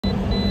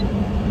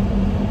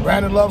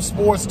Brandon Love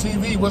Sports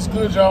TV. What's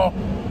good, y'all?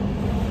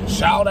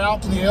 Shout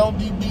out to the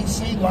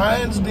LDBC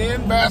Lions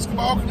Den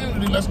basketball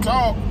community. Let's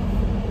talk.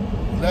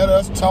 Let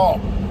us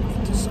talk.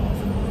 Get this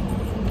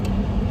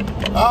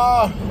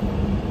off.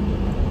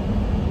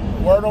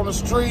 Word on the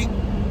street,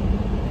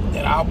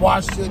 and I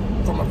watched it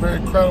from a very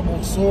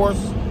credible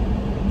source,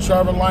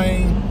 Trevor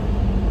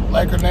Lane,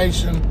 Laker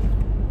Nation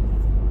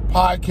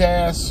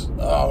podcast,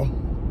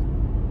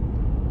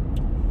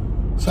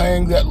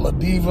 saying that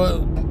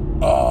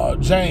LaDiva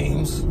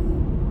James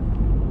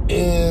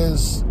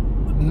is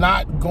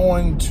not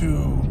going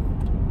to,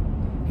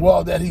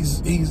 well, that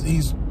he's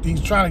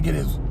trying to get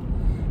his,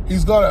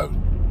 he's gonna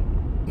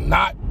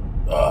not,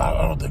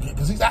 I don't think,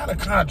 because he's out of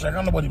contract. I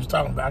don't know what he was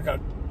talking about. I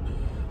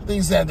think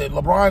he said that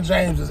LeBron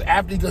James is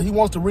after, because he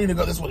wants to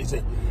renegotiate, that's what he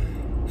said.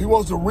 He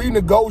wants to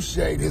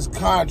renegotiate his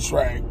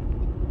contract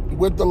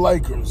with the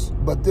Lakers,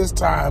 but this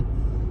time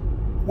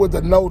with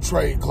a no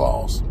trade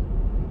clause.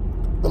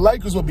 The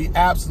Lakers would be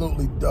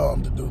absolutely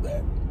dumb to do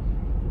that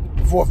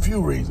for a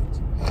few reasons.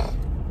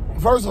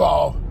 First of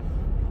all,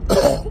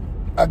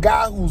 a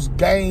guy whose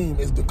game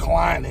is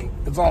declining,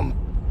 is on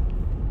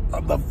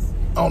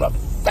a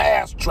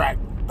fast track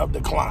of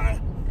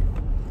decline,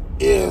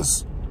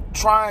 is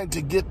trying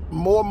to get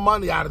more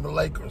money out of the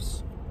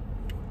Lakers.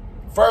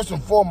 First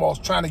and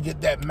foremost, trying to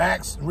get that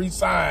max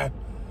re-signed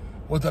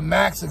with a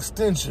max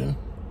extension,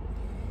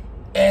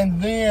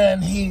 and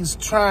then he's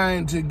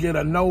trying to get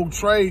a no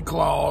trade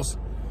clause.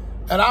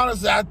 And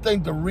honestly, I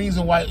think the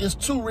reason why, it's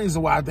two reasons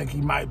why I think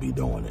he might be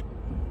doing it.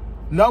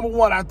 Number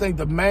one, I think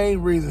the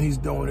main reason he's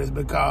doing it is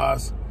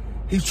because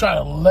he's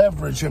trying to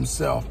leverage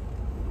himself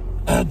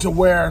to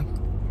where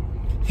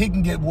he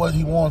can get what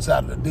he wants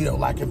out of the deal.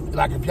 Like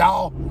if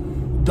y'all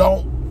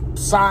don't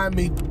sign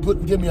me,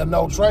 give me a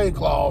no trade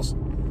clause,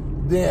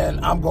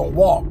 then I'm gonna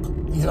walk.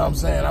 You know what I'm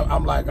saying?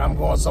 I'm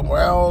going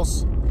somewhere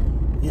else.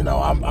 You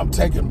know, I'm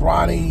taking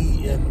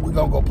Bronny and we're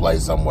gonna go play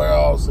somewhere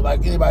else.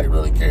 Like, anybody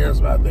really cares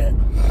about that?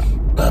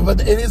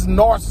 But in his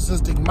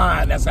narcissistic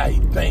mind, that's how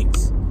he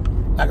thinks.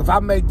 Like, if I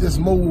make this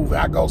move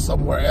and I go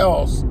somewhere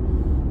else,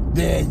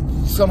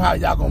 then somehow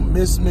y'all gonna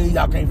miss me.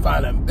 Y'all can't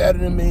find nothing better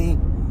than me.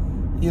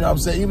 You know what I'm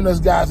saying? Even those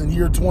guys in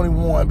year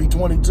 21, be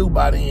 22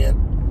 by then.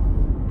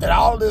 And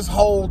all this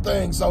whole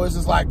thing. So it's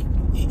just like,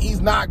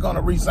 he's not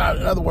gonna re-sign.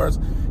 In other words,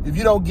 if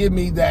you don't give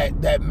me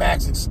that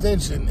max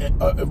extension,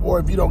 or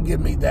if you don't give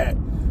me that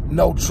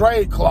no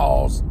trade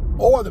clause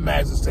or the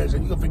max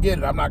extension, you can forget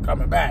it. I'm not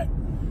coming back.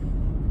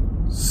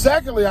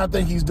 Secondly, I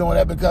think he's doing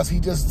that because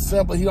he just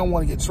simply, he don't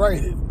want to get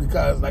traded,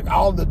 because like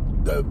all the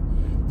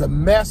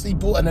mess he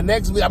pulled. And the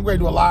next week, I'm going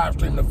to do a live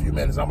stream in a few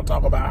minutes. I'm going to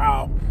talk about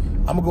how,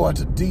 I'm going to go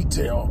into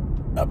detail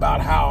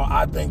about how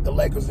I think the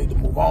Lakers need to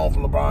move on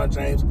from LeBron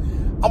James.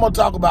 I'm going to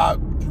talk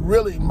about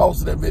really most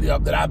of that video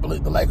that I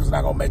believe the Lakers are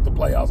not going to make the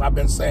playoffs. I've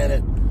been saying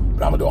it,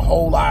 but I'm going to do a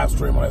whole live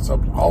stream on that. So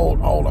hold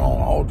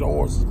the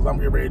horses, because I'm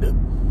getting ready to,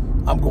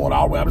 I'm going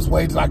all the way. I'm just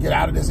waiting till I get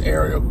out of this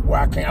area where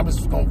I can't. I'm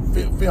just going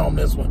to film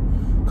this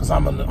one, because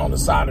I'm on the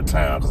side of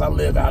town, because I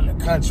live out in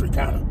the country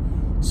kind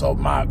of. So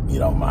my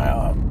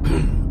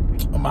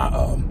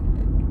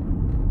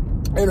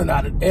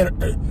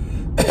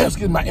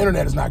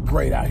internet is not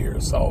great out here.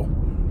 So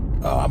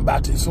I'm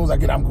about to, as soon as I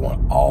get, I'm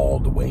going all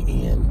the way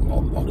in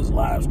on this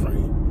live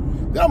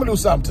stream. Then I'm gonna do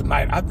something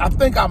tonight. I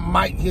think I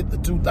might hit the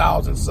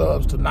 2,000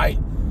 subs tonight,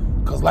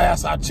 because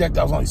last I checked,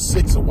 I was only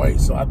 6 away.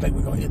 So I think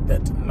we're gonna hit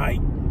that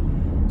tonight.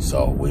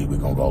 So we're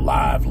gonna go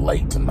live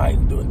late tonight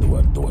and do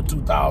a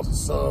 2,000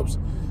 subs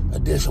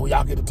edition where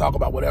y'all get to talk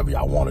about whatever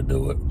y'all want to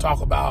do.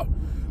 Talk about,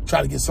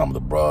 try to get some of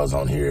the bros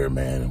on here,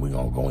 man, and we're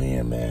gonna go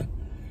in, man.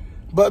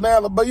 But yeah,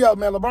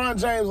 man, LeBron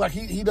James, like,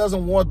 he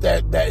doesn't want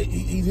that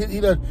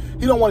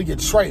he don't want to get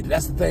traded.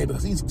 That's the thing,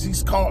 because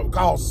he's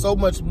caused so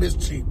much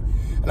mischief.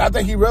 And I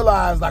think he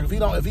realized, like, if he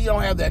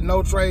don't have that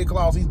no trade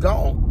clause, he's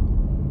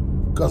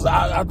gone. Because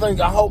I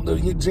hope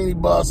that Jeannie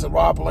Buss and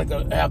Rob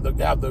Pelinka have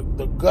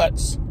the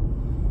guts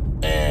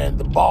and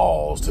the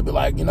balls to be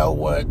like, you know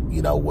what,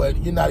 you're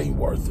not even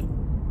worth it.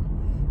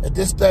 At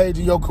this stage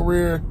of your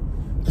career,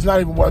 it's not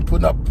even worth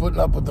putting up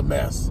with the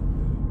mess.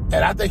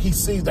 And I think he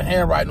sees the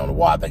handwriting on the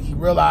wall. I think he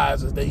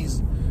realizes that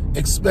he's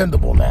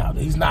expendable now.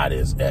 That he's not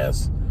as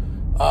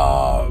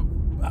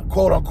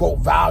quote unquote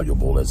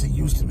valuable as he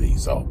used to be.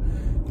 So,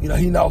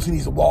 he knows he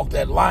needs to walk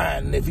that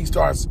line. And if he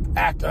starts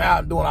acting out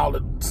and doing all the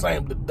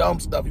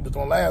dumb stuff he was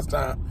doing last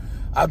time,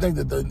 I think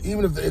that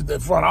even if the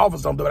front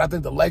office don't do it, I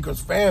think the Lakers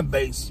fan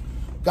base,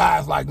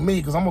 guys like me,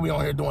 because I'm gonna be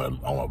on here doing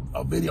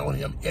a video on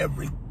him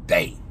every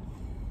day.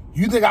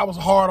 You think I was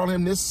hard on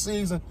him this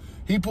season?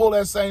 He pulled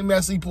that same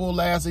mess he pulled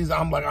last season.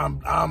 I'm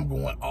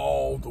going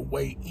all the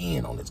way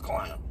in on this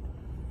clown.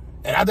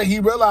 And I think he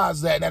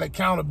realized that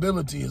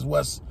accountability is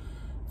what's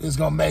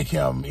gonna make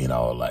him,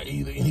 like,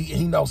 either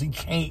he knows he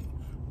can't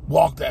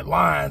walk that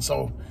line,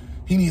 so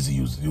he needs to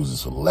use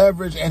this for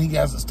leverage, and he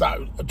has to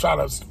try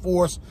to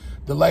force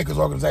the Lakers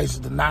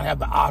organization to not have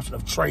the option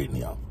of trading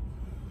him.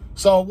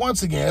 So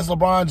once again, it's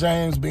LeBron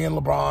James being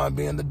LeBron,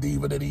 being the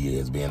diva that he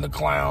is, being the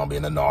clown,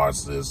 being the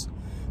narcissist.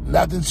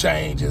 Nothing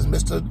changes,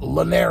 Mr.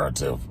 La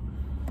Narrative.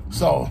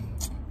 So,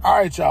 all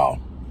right, y'all.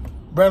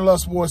 Brandon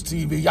Love Sports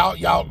TV.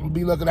 Y'all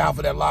be looking out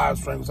for that live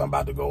stream because I'm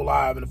about to go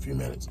live in a few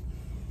minutes.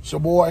 It's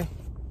your boy.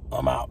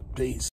 I'm out. Peace.